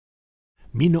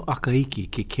Mino akaiki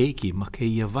ke keiki ma ke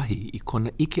ia wahi I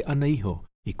kona ike ana iho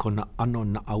I kona ano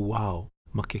na awao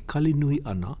ma ke kali nui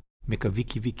ana me ka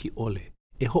wiki ole.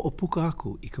 E hoʻopuka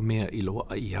aku I ka mea I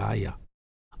loaʻa I aia.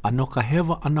 Ano ka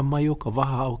hewa ana mai o ka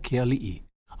waha o ke aliʻi,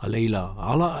 a leila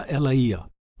ala a ela ia,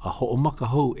 a hoʻomaka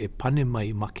hou e pane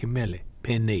mai ma ke mele,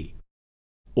 penei.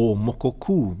 O moko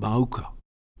kū ma uka.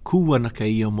 Kū ana ka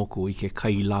ia moku I ke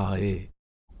kai lā e.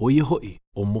 O ia hoʻi,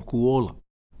 o moku ola.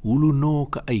 Ulu no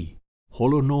ka ai,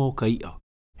 holo no ka iʻa,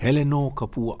 hele no ka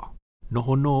puaʻa,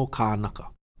 noho no ka anaka,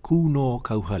 kū no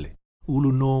kauhale,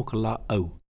 ulu no ka lā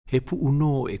au, he puʻu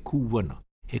no e kū ana,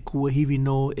 he kuahiwi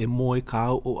no e moe ka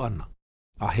au o ana.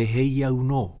 A he hei au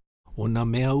no, o nā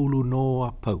mea ulu no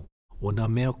a pau, o nā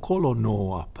mea kolo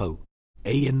no a pau.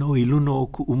 Eia no I luna o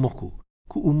kuʻu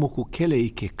moku kele I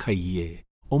ke kai e,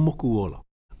 o moku ola.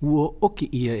 Ua oki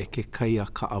ia e ke kai a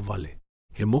ka awale.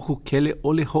 He moku kele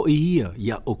ole hoi ia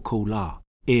ia o kou lā,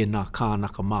 e nā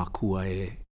kānaka mākua e.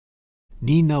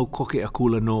 Ni nau koke a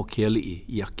kula no ke aliʻi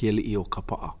I a ke aliʻi o ka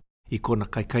paa, I kona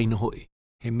kaikaina hoi.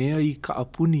 He mea I ka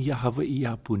apuni ia Hawaii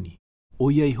ia apuni. O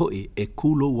iai hoi e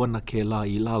kulo wana ke lā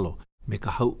I lalo me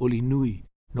ka hau oli nui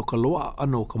no ka loa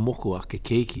ano ka moko a ke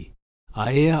keiki.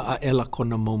 A ea a ela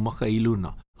kona maumaka I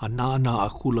luna a nāna a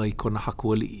kula I kona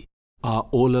hakualiʻi. A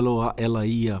ʻōlelo a ela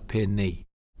ia pēnei.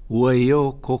 Ua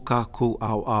eo ko kākou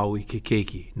au I ke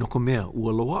keiki no ka mea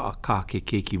ua loa a kā ke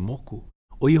keiki moku.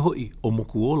 O ia hoi o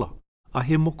moku ola. A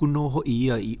he moku no hoi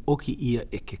ia I oki ia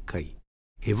e ke kai.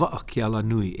 He waa ke ala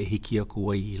nui e hiki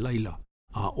aku ai I laila.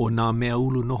 A o nā mea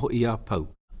ulu noho I a pau,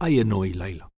 aia no I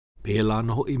laila. Pēlā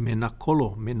noho I me nā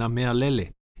kolo, me nā mea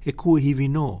lele, he kuahiwi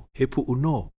no, he puʻu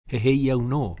no, he heiau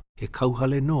no, he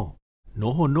kauhale no,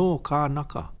 noho no ka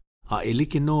anaka, a e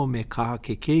like no me ka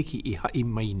ke keiki I hai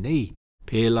mai nei,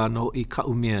 pēlā noho I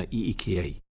kau mea I ike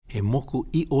ai, he moku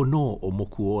I o no o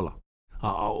moku ola,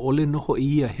 a ole noho I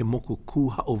ia he moku ku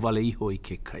hao wale iho I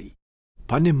ke kai.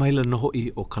 Pane maila noho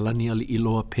I o kalani ali I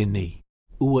loa penei.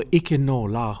 Ua ike no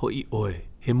la hoi oe,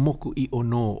 he moku I o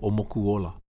no o moku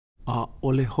ola. A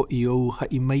ole hoi ou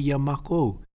hai mai ia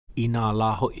mako I nā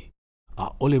la hoi. A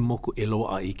ole moku e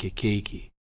loa I ke keiki.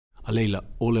 A leila,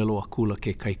 ole loa kula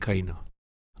ke kaikaina.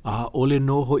 A ole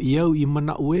no hoi au I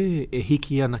mana ue e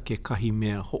hiki ana ke kahi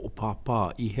mea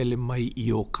hoʻopāpā I hele mai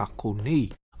I o kako nei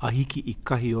a hiki I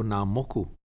kahi o nā moku.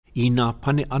 I nā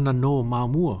pane ana no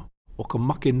māmua, o ka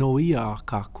make no ia a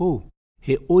kako.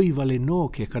 He oi wale no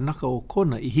ke kanaka o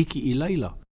kona I hiki I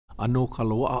laila, a no ka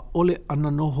loa ole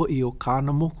ana no hoi o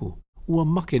kāna moku, ua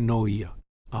make no ia,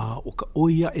 a o ka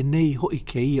oia e nei hoi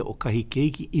ke ia o kahi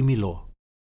keiki I miloa.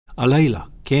 A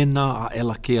laila, kēnā a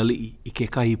ela ke aliʻi I ke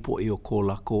kahi poʻi o ko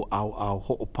lako au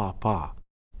hoʻopāpā,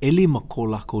 e lima ko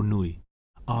lako nui,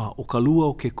 a o ka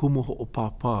lua o ke kumu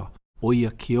hoʻopāpā, o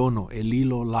ia kiono e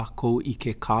lilo lako I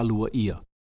ke kālua ia.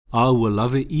 A ua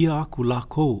lawe ia aku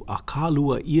lākou a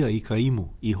kālua ia I ka imu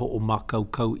I hoʻo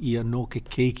mākaukau ia no ke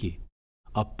keiki.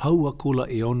 A pau akula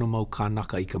e ono mau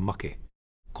kānaka I ka make.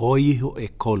 Ko iho e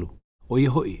kolu. O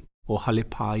ia hoi o hale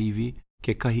pāiwi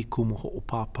ke kahi kumu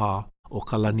hoʻopāpā o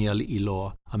ka lani ali I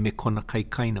loa a me kona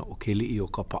kaikaina o ke liʻi o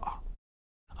ka paa.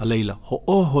 A leila, ho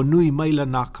oho nui maila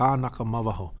nā kānaka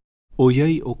mawaho. O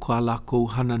iai o ka lākou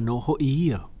hana no hoi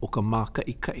ia o ka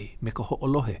mākai me ka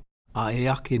hoʻolohe. A e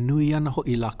ake nui ana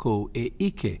hoi lako e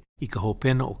ike I ka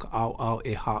hopena o ka au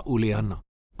e haʻule ana.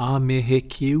 A me he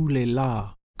kiule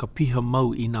la ka piha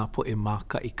mau I nā poʻe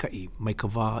mākai mai ka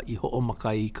wā I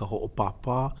hoʻomakai I ka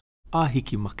hoʻopāpā a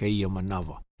hiki maka ia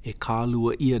manawa e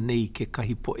kālua ia nei ke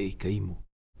kahi poʻe I ka imu.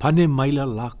 Pane maila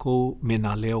lako me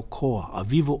nā leo koa a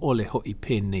vivo ole hoi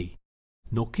pēnei.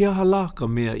 No ke aha la ka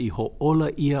mea I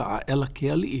hoʻola ia a ela ke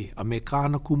aliʻi a me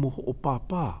kāna kumu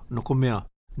hoʻopāpā no ko mea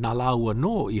nā laua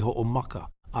no I hoʻomaka,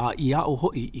 a I a'o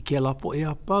hoi I ke lapo e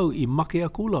a pau I make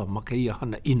akula ma ka ia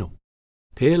hana ino.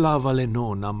 Pēlā wale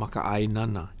no nā maka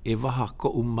ainana e waha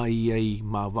koʻu mai ai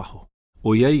mā waho.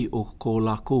 O iai o ko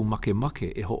lākou make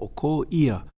e hoʻoko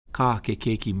ia kā ke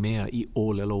keiki mea I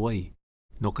ʻōlelo ai.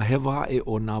 No ka hewa e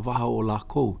o nā waha o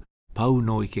lākou, pau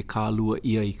no I ke kālua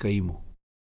ia I ka imu.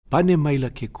 Pane maila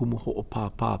ke kumu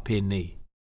hoʻopāpā pēnei.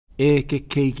 E ke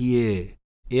keiki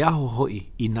e aho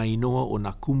hoi I nā inoa o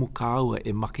nā kumu kāua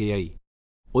e make ai.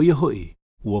 O ia hoi,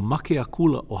 ua make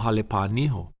akula o hale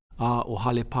pāniho, a o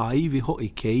hale pāiwi hoi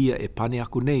ke ia e pane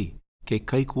aku nei, ke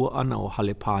kaikua ana o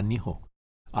hale pāniho.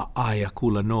 A ai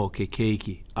akula no ke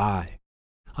keiki, ai.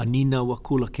 A nina wa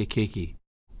kula ke keiki,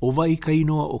 o vai ka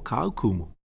inoa o ka au kumu.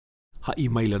 Hai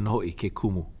maila no hoi ke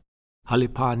kumu. Hale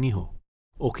pāniho,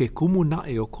 o ke kumu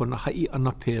nae o kona hai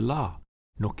ana pēlā,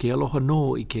 no ke aloha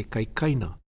no I ke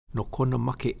kaikaina, no kona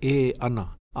make e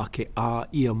ana a ke a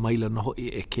ia maila noho I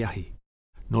e ke ahi.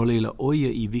 No leila oia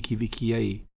I wiki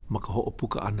ai ma ka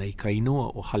hoʻopuka ana I ka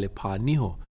inoa o hale pā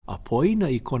niho, a poina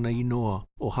I kona inoa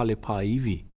o hale pā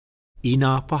iwi. I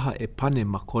nā paha e pane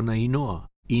ma kona inoa,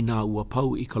 I nā ua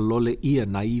pau I ka lole ia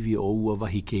nā iwi o ua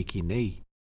wahi keiki nei.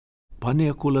 Pane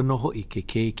a kula no hoi ke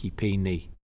keiki pei nei.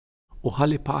 O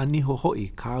hale pā niho hoi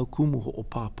ka au kumu ho o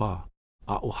pāpā,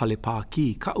 a o hale pā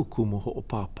ki ka au kumu ho o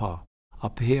pāpā, a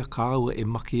pehea ka aua e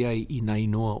maki ai I nā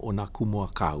inoa o nā kumu a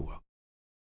ka aua.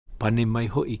 Pane mai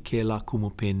hoi ke la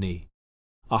kumu pēnei.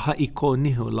 A hai ko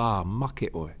niho la make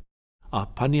oe. A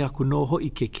pane aku no hoi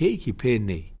ke keiki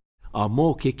pēnei. A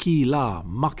mō ke ki la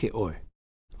make oe.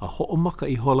 A hoʻomaka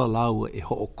I hola laua e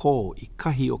hoʻokō I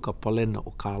kahi o ka palena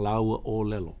o ka laua o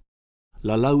lelo.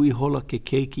 La lau I hola ke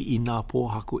keiki I nā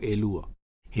pōhaku e lua.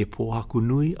 He pōhaku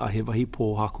nui a he wahi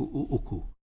pōhaku uuku.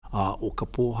 A o ka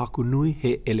pōhaku nui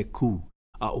he eleku.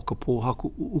 A o ka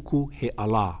pōhaku uuku he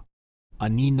ala. A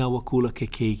nina wakula ke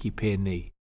keiki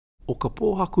pēnei. O ka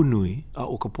pōhaku nui a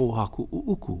o ka pōhaku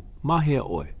uuku mahea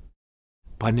oe.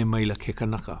 Pane maila ke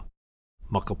kanaka.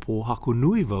 Ma ka pōhaku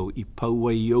nui wau I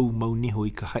pauai iau mau niho I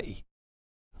ka hai.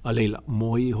 A leila,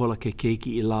 moi I hola ke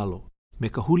keiki I lalo, me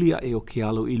ka hulia e o ke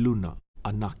alo I luna,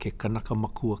 a nā ke kanaka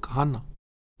makua ka hana.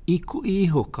 I kui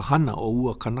iho ka hana o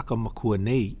ua kanaka makua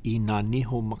nei I nā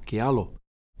niho ma ke alo,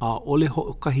 a ole ho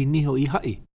o kahi niho I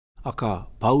hai, a ka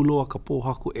pauloa ka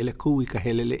pōhaku eleku I ka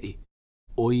helelei.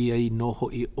 Oi ai no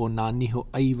hoi o nā niho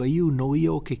ai waiu no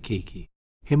ia o ke keiki.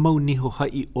 He mau niho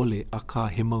hai ole a ka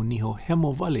he mau niho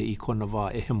hemo wale I kona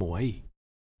wā e hemo ai.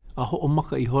 A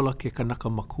hoʻomaka I hola ke kanaka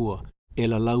makua e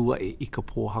la laua e I ka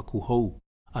pōhaku hou.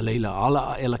 A leila ala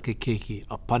a ela ke keiki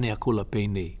a pane akula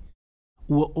pēnei.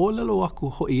 Ua ōlelo aku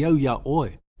hoi au ia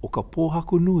oe o ka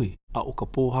pōhaku nui a o ka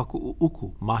pōhaku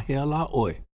uuku mahea la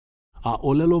oe. A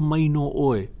ōlelo mai no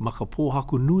oe ma ka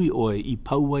pōhaku nui oe I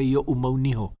pauai o mau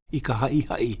niho I ka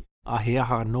hai a he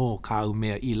aha no ka au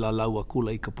mea I la laua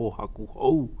kula I ka pōhaku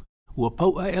hou. Ua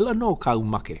pau a ela no ka au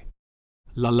make.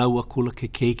 La laua kula ke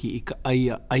keiki I ka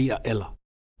aia ela.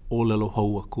 Ōlelo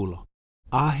hou a kula.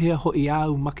 A hea hoi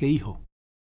au make iho.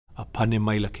 A pane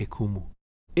maila ke kumu.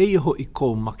 E iho I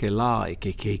ko make la e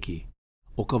ke keiki.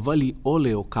 O ka wali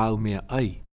ole o ka au mea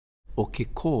ai. O ke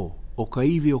kō, o ka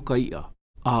iwi o ka ia.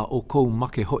 A o kou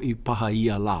make hoi paha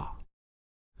ia la.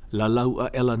 La lau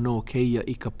a ela no keia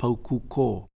I ka pau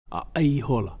kūkō. A ai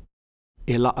hola.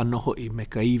 E la ano hoi me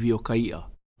ka iwi o ka ia.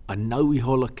 A nau I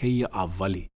hola keia a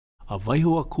wali. A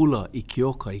waiho a kula I ke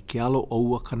oka I ke alo o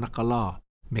ua kanaka la.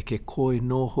 Me ke koe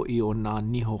no hoi o nā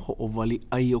niho ho o wali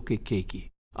ai o ke keiki.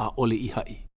 A ole I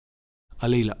hai. A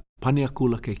leila, pane a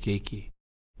kula ke keiki.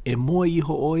 E moa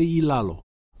iho oe I lalo.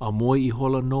 A moa I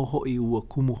hola no hoi ua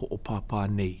kumu ho o pāpā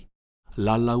nei.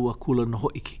 La lau a kula no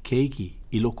hoi ke keiki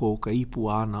I loko o ka ipu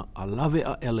ana a lawe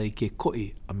a ela I ke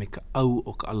koi a me ka au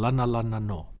o ka alana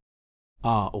no.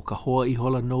 A o ka hoa I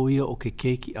hola no ia o ke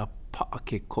keiki a paa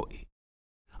ke koi.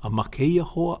 A ma keia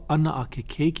hoa ana a ke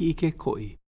keiki I ke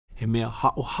koi, he mea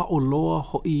hao loa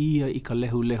hoi ia I ka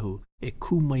lehu e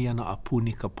kumai ana a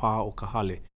puni ka pā o ka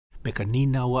hale, me ka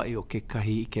nina wae o ke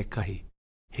kahi I ke kahi.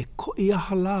 He koi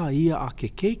aha la ia a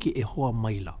ke keiki e hoa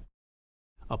maila.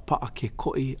 A paa ke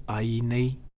koi a I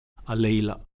nei, a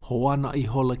leila, hoana I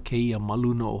hola ke ia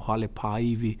maluna o hale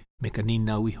pāiwi me ka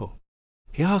nina iho.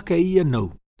 He haka ia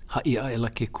nau, hai a ela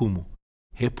ke kumu.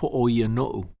 He po o ia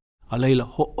nou, a leila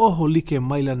ho oho like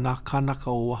maila nā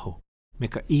kanaka o waho, me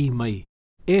ka I mai.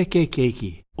 E ke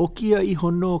keiki, o kia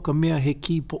iho no ka mea he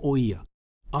ki po o ia,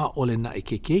 a ole na e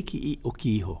ke keiki I o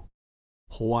ki iho.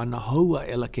 Hoana haua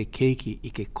ela ke keiki I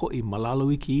ke koi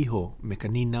malalo I ki iho me ka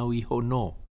ninau iho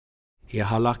no. He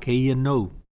hala ke ia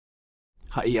nou.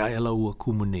 Hai a ela ua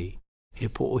kumu nei. He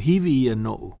po o hivi ia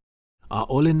nou. A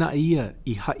ole na ia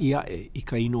I hai ae I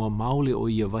ka inoa maole o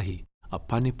ia wahi. A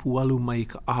pane pualu mai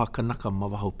ka aha kanaka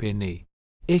mawaho pēnei.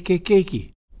 E ke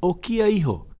keiki, o kia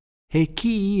iho. He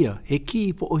ki ia, he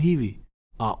ki po o hivi.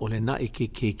 A ole na e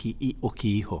ke keiki I o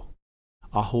ki iho.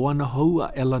 A hoana hou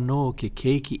a ela no ke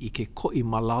keiki I ke koi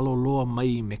malalo loa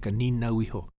mai me ka ninau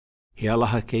iho. He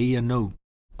alaha ke ia nou.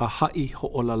 A hai ho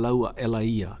o la laua ela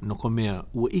ia no ko mea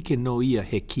ua ike no ia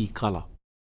he ki kala.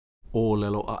 O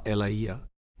lelo a ela ia.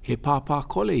 He pāpā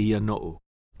kole ia no.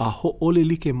 A ho ole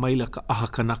like maila ka aha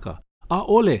kanaka. A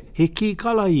ole he ki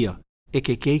kala ia. E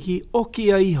ke keiki o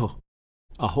kia iho.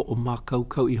 A ho o mā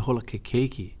kaukau I hola ke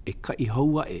keiki e ka I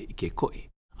haua e I ke koi.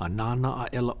 A nāna a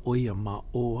ela oia ma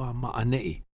oa ma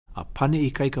anei. A pane I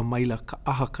kaika maila ka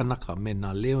aha kanaka me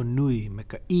nā leo nui me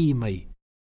ka I mai.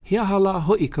 He aha la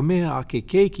hoi ka mea a ke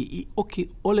keiki I oki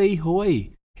ole iho ai.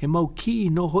 He mau ki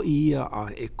no hoi ia a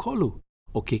e kolu.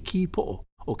 O ke ki po'o,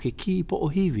 o ke ki po'o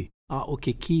hivi, a o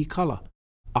ke ki kala.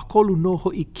 A kolu no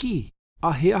hoi ki.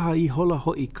 A he aha I hola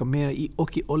hoi ka mea I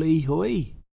oki ole iho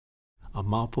ei. A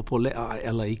maopopo lea a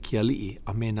ela I ke ali'i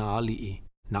a me nā ali'i,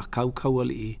 nā kaukau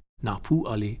ali'i, nā pū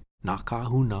ali, nā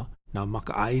kāhuna, nā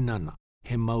maka ainana.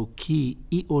 He mau ki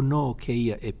I o no ke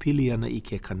ia e pili ana I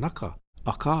ke kanaka.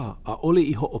 A ka, a ole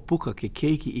I hoʻopuka ke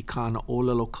keiki I kāna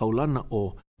ōlelo kaulana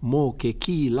o mō ke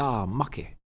ki la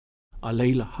make. A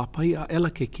leila, hapai a ela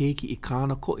ke keiki I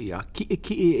kāna ko'i a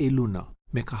kie e luna,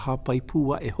 me ka hapai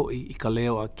pua e hoi I ka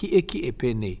leo a kie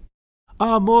pēnei.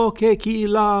 A mō ke ki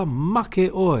la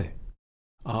make oe.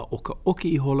 A o ka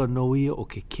oki I hola no ia o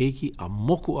ke keiki a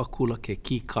moku a kula ke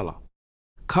ki kala.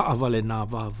 Ka awale nā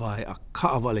wāwae a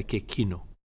ka awale ke kino.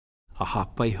 A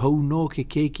hapai hou no ke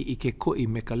keiki I ke koi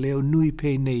me ka leo nui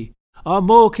pēnei. A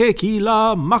mō ke ki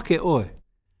la make oe.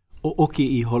 O oki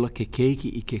I hola ke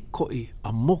keiki I ke koi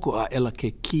a moko a ela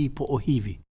ke ki po o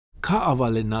hivi. Ka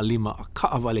awale nā lima a ka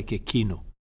awale ke kino.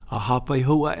 A hapai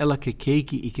hou a ela ke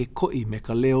keiki I ke koi me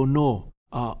ka leo no.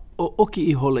 A o oki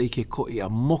I hola I ke koi a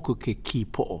moko ke ki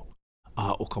po'o.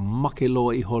 A o ka make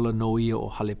loa I hola no ia o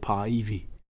hale pā iwi.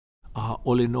 A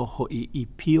ole no hoi I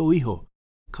pio iho.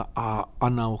 Ka a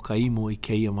ana o ka imo I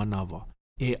keia manawa.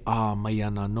 E a mai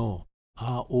ana no.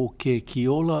 A o ke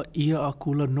kiola ia a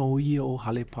kula no ia o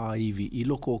hale pā iwi I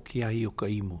loko o ke ahi o ka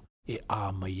imo. E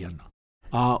a mai ana.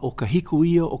 A o ka hiku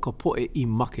ia o ka poe I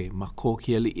make ma ko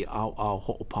ke ali I au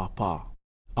ho'o pāpā.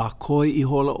 A koe I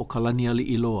hola o ka lani ali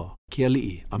I loa, ke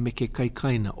ali a me ke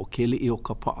kaikaina o ke ali o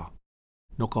ka paa.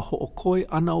 No ka ho'o koe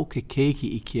ana o ke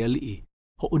keiki I ke ali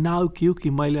ho'o nā uki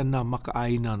maila nā maka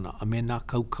ainana a me nā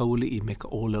kaukau li me ka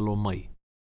ōlelo mai.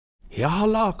 He aha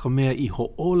la ka mea I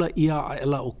ho'ola ia a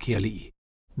ela o ke ali.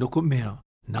 No ko mea,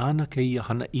 nāna ke ia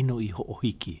hana ino I ho'o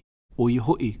hiki, o I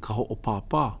hoi ka ho'o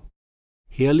pāpā.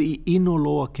 He ali ino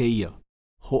loa ke ia,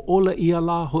 ho'ola ia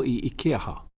la hoi I ke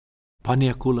aha.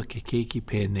 Pane a kula ke keiki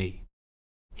pēnei.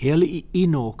 He ali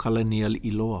ino o kalani ali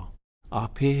I loa, a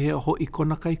pēhea hoi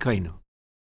kona kaikaina.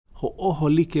 Ho oho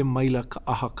like maila ka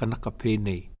aha kanaka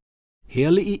pēnei. He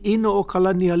ali ino o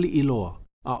kalani ali I loa,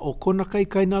 a o kona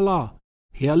kaikaina la,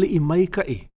 he ali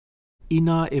maikai.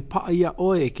 Ina e paa ia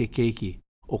oe e ke keiki,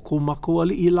 o ko mako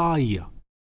ali I la ia.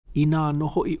 Ina no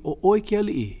hoi o oe ke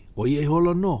ali o ie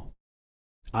hola no.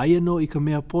 Aia no I ka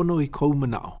mea pono I kou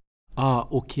manao. A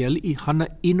o ke ali hana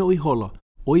ino I hola,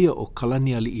 o ia o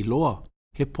kalani ali I loa,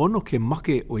 he pono ke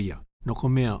make o ia. No ko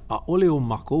mea a ole o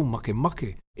mako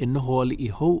make e noho ali I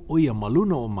hou o ia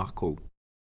maluna o mako.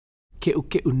 Keu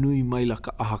nui maila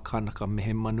ka aha kanaka me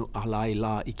he manu alai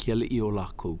la I ke ali o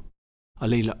lako. A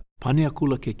leila, pane a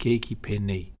kula ke keiki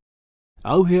pēnei.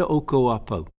 Au hea o kou a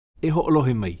pau, e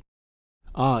ho'olohe mai.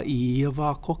 A I ia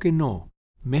wā koke no,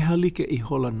 meha like I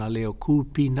hola na leo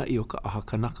kūpina I o ka aha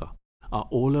kanaka. A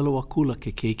ōlelo a kula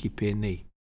ke keiki pēnei.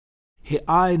 He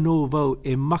ae no vau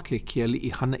e make ke ali I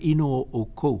hana ino o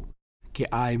kou, ke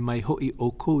ae mai hoi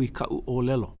o kou I kau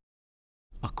ōlelo.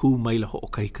 A kū maila ho o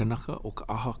kai kanaka o ka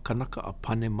aha kanaka a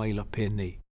pane maila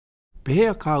pēnei.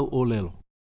 Pehea kau ōlelo.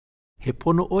 He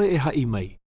pono oe e hai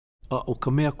mai. A o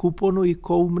ka mea kūpono I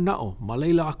kou manao, ma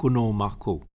leila aku no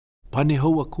mākou. Pane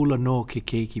hou a kula no ke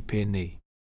keiki pēnei.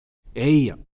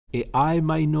 Eia. E ai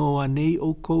mai no a nei o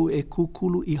kou e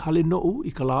kukulu I hale nou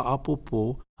I ka la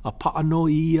apopo, a paa no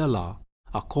I ia la,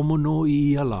 a komo no I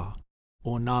ia la,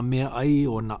 o nā mea ai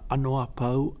o nā ano a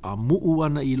pau, a muu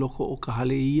ana I loko o ka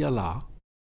hale I ia la,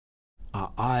 a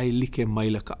ai like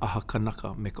maila ka aha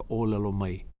kanaka me ka ōlelo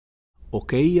mai. O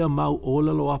ke ia mau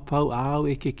ōlelo a pau au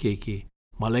e ke keiki,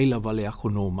 ma leila vale ako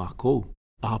no mākou,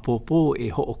 a popo e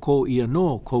ho'oko ia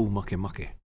no kou make.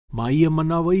 Ma ia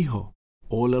manawa iho,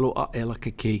 ōlelo a ela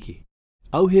ke keiki.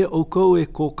 Au he o kou e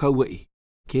ko kauai.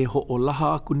 Ke ho o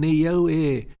laha aku nei au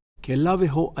e, ke lawe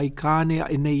ho ai kāne a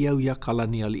e nei au ia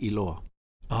kalani ali I loa.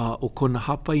 A o kona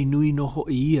hapai nui no ho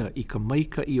ia I ka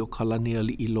maika I o kalani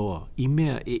ali I loa, I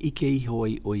mea e ike iho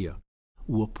ai o ia.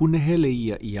 Ua punehele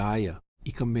ia I aia,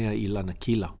 I ka mea I lana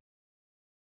kila.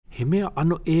 He mea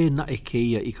ano e na e ke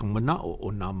ia I ka manao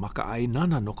o nā maka ai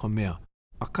nana no ka mea.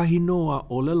 A kahi noa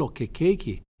o lelo ke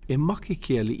keiki, e make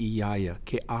ke ali I iaia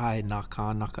ke ae nā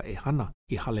kānaka e hana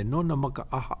I hale nona maka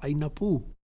aha aina pū.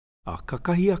 A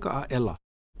kakahi aka a ela,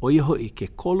 o ia hoi ke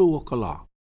kolu o ka la.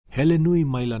 Hele nui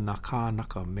maila nā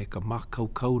kānaka me ka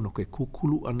mākaukau no ke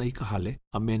kukulu ana I ka hale,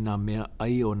 a me nā mea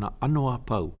ai o nā ano a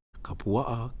pau. Ka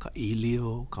puaa, ka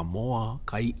ilio, ka moa,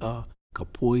 ka ia, ka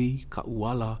pui, ka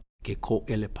uala, ke ko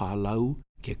ele pālau,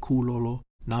 ke kūlolo,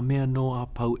 nā mea no a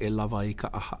pau e lava I ka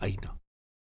aha aina.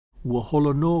 Ua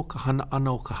holo no ka hana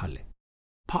ana o ka hale.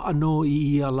 Paa no I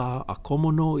ia la, a komo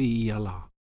no I ia la.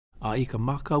 A I ka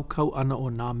mākaukau ana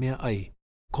o nā mea ai.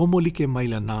 Komo like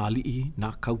maila nā alii,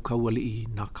 nā kaukau alii,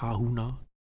 nā kāhuna,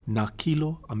 nā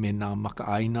kilo a me nā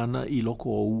makaainana I loko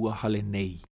o ua hale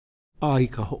nei. A I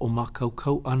ka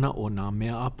hoʻomākaukau ana o nā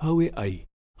mea a pau e ai,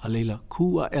 a leila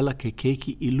ku a ela ke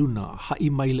keiki I luna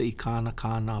haʻi maila I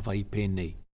kāna wai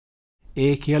pēnei.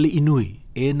 E ke ali inui,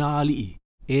 e nā alii,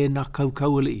 e nā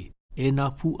kaukau alii, e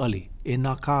nā pūali, e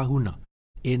nā kāhuna,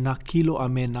 e nā kilo a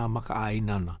me nā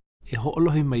makaainana, e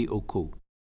hoʻolohe mai o kou.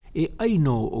 E ai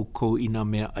no o kou I nā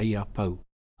mea ai a pau,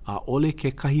 a ole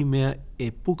ke kahi mea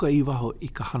e puka I waho I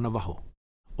ka hana waho.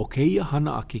 O ke ia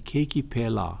hana a ke keiki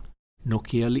pēlā, no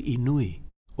ke ali inui,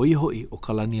 o I hoi o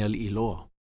ka lani ali I loa.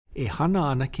 E hana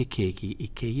ana ke keiki I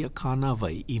ke ia kāna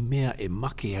wai I mea e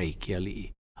make ai ke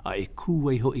ali, a e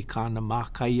kūwai hoi kāna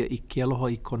mākaia I ke aloha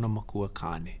I kona makua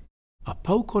kāne. A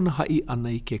pau kona hai ana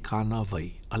I ke kāna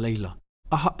wai, a leila,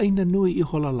 a haaina nui I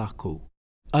hola lākou.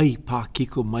 Ai pā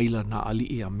kiko maila nā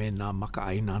alii a me nā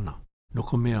makaainana. No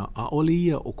ka mea a ole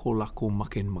ia o ko lako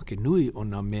make nui o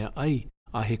nā mea ai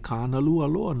a he kāna lua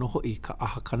loa no hoi ka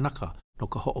aha kanaka no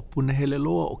ka hoʻopunahele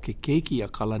loa o ke keiki a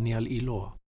kalani ali I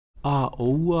loa. A o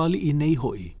ua ali I nei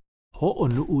hoi, hoʻo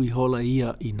nuu I hola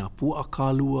ia I nā pua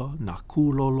kālua, nā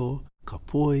kūlolo, ka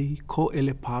poi, ko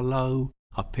ele pālau,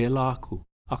 a pēlā aku.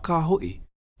 A kā hoi,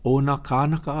 o nā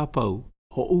kānaka a pau,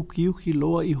 hoʻukiuki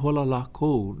loa I hola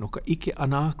lākou no ka ike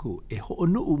ana aku e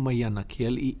hoʻonuu mai ana ke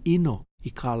ali I ino I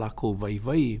kā lākou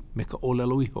vai me ka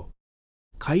ʻōlelo iho.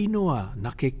 Ka inoa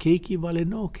na ke keiki wale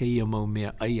no ke ia mau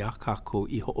mea ai a kākou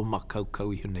I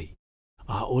hoʻomakaukau iho nei.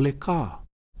 A ole kā,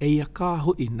 eia kā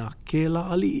hoi nā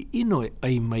kēla ali I ino e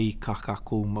ai mai ka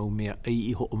kākou mau mea ai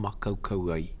I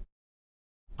hoʻomakaukau ai.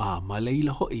 A ma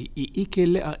leila hoi I ike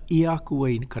lea I aku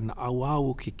ai ka na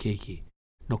awao ke keiki.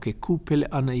 No ke kūpele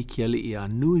ana I ke ali a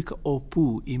nui ka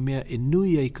ōpū I mea e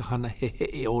nui ai ka hana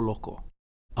he o loko.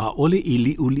 A ole I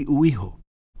liu iho,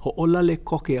 hoʻolale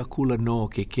koke a kula no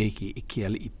ke keiki I ke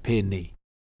ali I pēnei.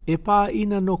 E pā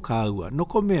ina no kāua, no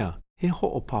ko mea, he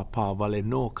hoʻopāpā wale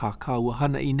no kā kāua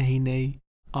hana I nehi nei,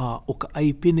 a o ka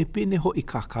ai pine hoi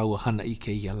kā kāua hana I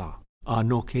ke ia lā. A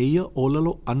no ke ia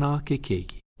ʻōlelo ana ke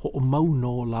keiki, hoʻomau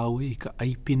no laue I ka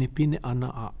ai pine ana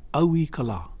a au I ka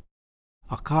lā.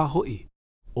 A kā hoi,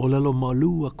 ʻōlelo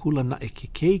malu a kula na e ke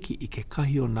keiki I ke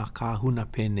kahi o nā kāhuna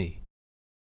pēnei.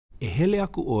 E hele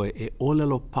aku oe e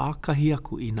ʻōlelo pākahi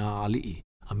aku I nā alii,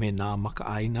 a me nā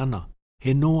makaainana.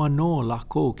 He noa no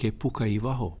lākou ke puka I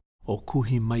waho, o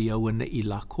kuhi mai aua ne I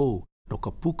lākou, no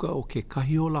ka puka o ke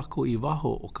kahi o lākou I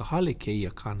waho o ka hale ke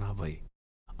ia kāna wai.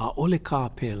 A ole kā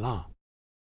pēlā.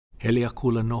 Hele a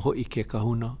kula no hoi ke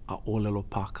kahuna, a ʻōlelo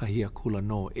pākahi a kula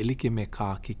no e like me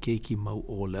kā ke keiki mau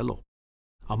ʻōlelo.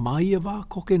 A mai wā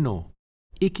koke no,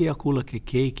 ike a kula ke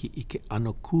keiki I ke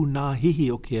ano kū nā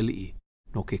hihi o ke alii,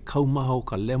 no ke kaumaha o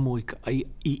ka lemo I ka ai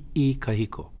I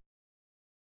kahiko.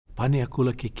 Pane a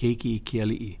kula ke keiki I ke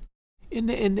alii,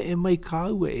 ene mai ka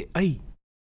aua e ai.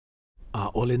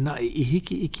 A ole na I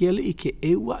hiki I ke alii ke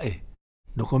e wae,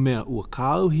 no ka mea ua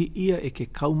kāuhi ia e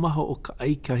ke kaumaha o ka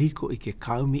ai kahiko I ke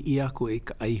kaumi I ako e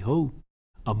ka ai hou.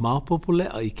 A māpopo lea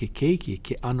I ke keiki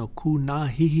ke ano kū nā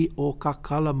hihi o ka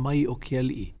kala mai o ke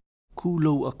alii.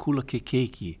 Kūlou a kula ke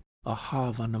keiki, a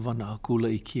hāwana a kula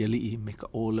I ke alii me ka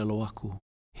ʻōlelo aku.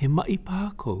 He mai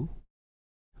pā kou?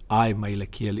 Ai maila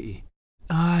ke alii.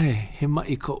 Ai, he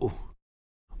mai kou.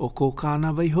 O ko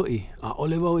kāna wai hoi, a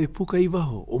ole wau e puka I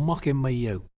waho, o make mai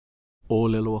au.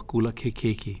 ʻōlelo a kula ke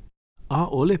keiki. A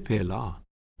ole pēlā,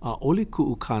 a ole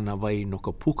kuu kāna wai no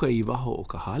ka puka I waho o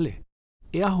ka hale.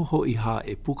 E aho hoi ha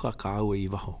e puka ka aua I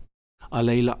waho. A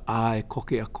leila ai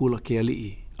koke a kula ke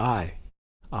alii, ai.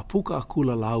 A puka a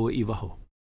kula laua I waho.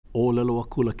 ʻōlelo a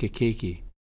kula ke keiki.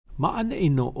 Ma ane I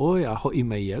no oe a hoi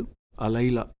mai au, a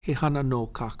leila he hana no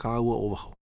ka kāua o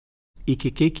waho. I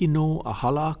ke keiki no a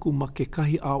hala aku ma ke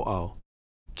kahi ao.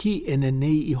 Ki ene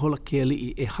nei I hola ke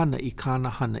alii e hana I kāna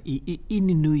hana I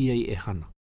ini nui ai e hana.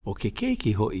 O ke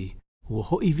keiki hoi, ua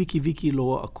hoi viki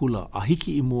loa a kula a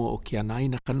hiki I mua o ke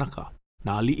anaina kanaka,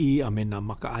 na alii a me na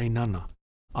makaainana,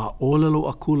 a ʻōlelo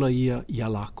a kula ia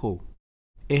lākou.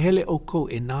 E hele o kou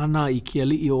e nānā I ke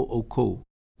alii o kou,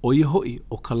 o ia hoi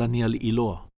o ka lani alii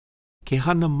loa. Ke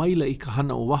hana maila I ka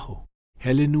hana o waho,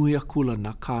 hele nui a kula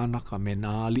na kānaka me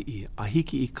nā alii a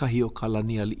hiki I kahi o ka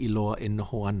lani alii loa e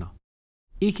noho ana.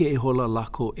 Ike e hola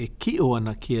lākou e kiʻo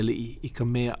ana ke alii I ka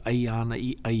mea ai ana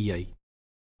I ai.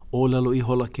 ʻōlelo I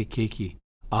hola ke keiki.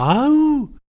 Au!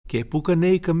 Ke puka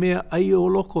nei ka mea ai o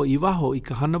loko I waho I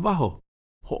ka hana waho.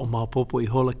 Hoʻomāpopo I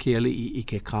hola ke alii I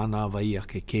ke kāna wai a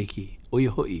ke keiki. O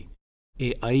ia hoi,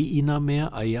 e ai I nā mea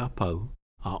ai a pau,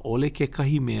 a ole ke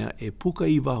kahi mea e puka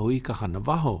I waho I ka hana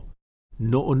waho.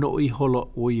 No I hola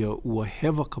o ia ua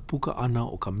hewa ka puka ana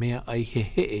o ka mea ai he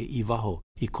I waho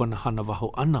I kona hana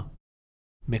waho ana.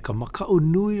 Me ka makau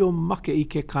nui o make i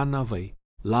ke kānawai,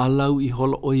 lālau I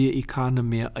hola oie I kāna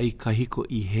mea ai kahiko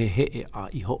I he a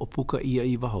I hoʻopuka ia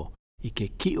I waho, I ke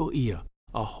ki'o ia,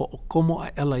 a hoʻokomo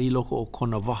a ela I loko o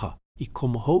kona waha, I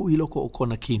komo hou I loko o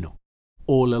kona kino.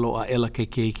 Ōlelo a ela ke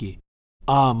keiki,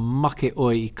 a make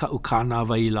oe I ka'u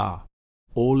kānawai la.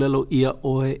 Ōlelo ia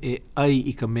oe e ai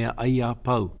I ka mea ai a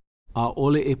pau, a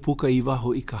ole e puka I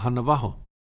waho I ka hana waho.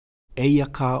 Eia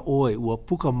kā oe ua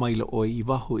puka maila oe I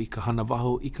waho I ka hana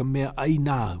waho I ka mea ai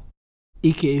nāu.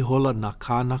 Ike e hola nā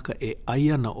kānaka e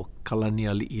ai ana o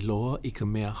kalaniali I loa I ka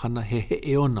mea hana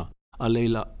he ona, a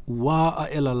leila wā a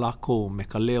ela lako me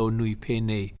ka leo nui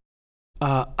pēnei.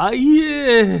 A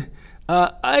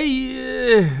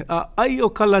ai o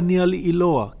kalaniali I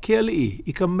loa, ke alii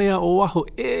I ka mea o waho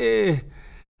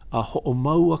A ho'o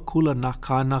maua kula nā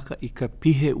kānaka I ka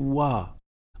pihe wā.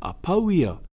 A pau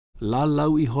ia, la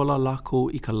lau I hola lako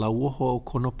I ka lauoho o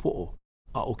kona po'o.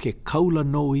 A o ke kaula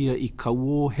no ia I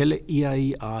kauō hele ia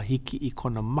I a hiki I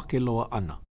kona make loa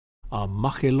ana. A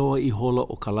make loa I hola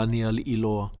o kalaniali I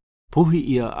loa, puhi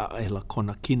ia a ela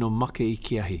kona kino make I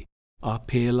ke ahi. A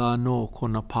pēlā no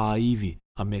kona pāiwi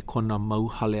a me kona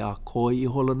mauhale a koe I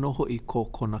hola noho I ko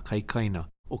kona kaikaina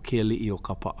o ke alii o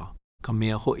ka paa. Ka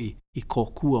mea hoi I ko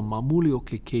kua mamuli o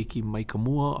ke keiki mai ka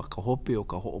mua a ka hope o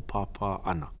ka ho'opāpā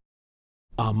ana.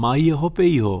 A mai ia hope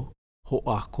iho, ho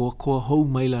a koa hou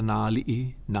maila nā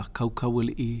alii, nā kaukau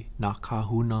alii, nā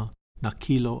kāhuna, nā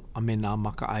kilo a me nā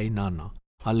maka ai nana.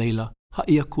 A leila,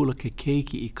 haia kula ke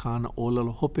keiki I kāna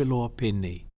ōlelo hope loa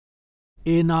pēnei.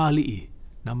 E nā alii,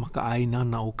 nā maka ai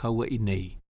nana o kaua I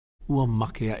nei. Ua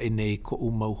make a e nei ko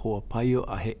u mau hoa paio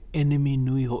a he enemy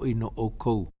nui hoi no o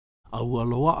kou. A ua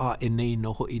loa a e nei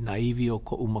no hoi naivi o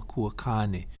ko u makua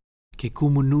kāne. Ke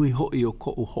kumu nui hoi o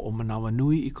ko u ho'o manawa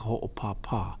nui I ka ho'o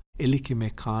pāpā. E like me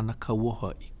kāna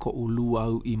kauoha I ko u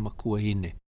luau I makua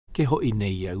hine. Ke hoi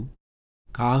nei au.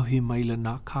 Ka auhi maila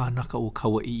nā kānaka o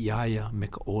kaua I iaia me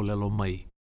ka ōlelo mai.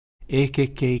 E ke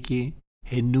keiki,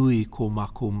 he nui ko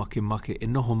mākou make e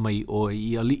noho mai oe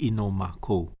I alii no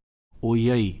mākou. O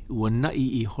iei, ua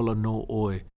nai I hola no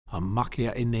oe, a make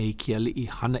a e nei ki alii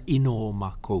hana ino o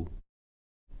mākou.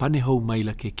 Pane hou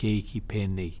maila ke keiki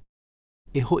pēnei.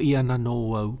 E hoi ana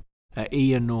no au, a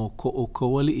eia no ko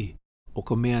o alii, o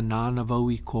ka mea nāna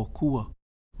wau I ko kua,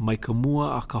 mai ka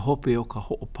mua a ka hope o ka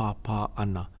ho'opāpā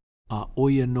ana, a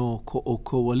oia no ko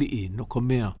o alii no ka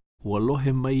mea, ua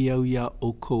lohe mai au ia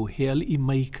o kou he alii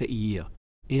mai ka ia,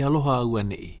 e aloha au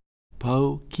anei.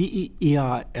 Pau, ki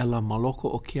ia ela maloko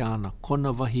o ke ana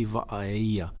kona wahi waa e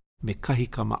ia, me kahi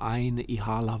ka maaina I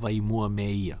hālawa I mua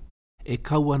me ia. E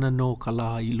kau ana no ka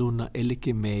la I luna e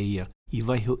like me ia, I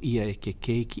waiho ia e ke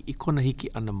keiki I kona hiki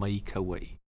ana mai I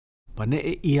kauai. Pane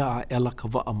e ia a ela ka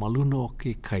waa maluna o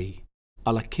ke kai,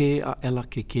 ala ke a ela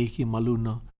ke keiki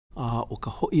maluna, a o ka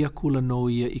hoi a kula no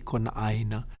ia I kona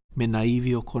aina, me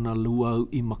naivi o kona luau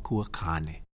I makua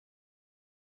kāne.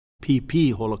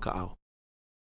 Pipi hola ka au.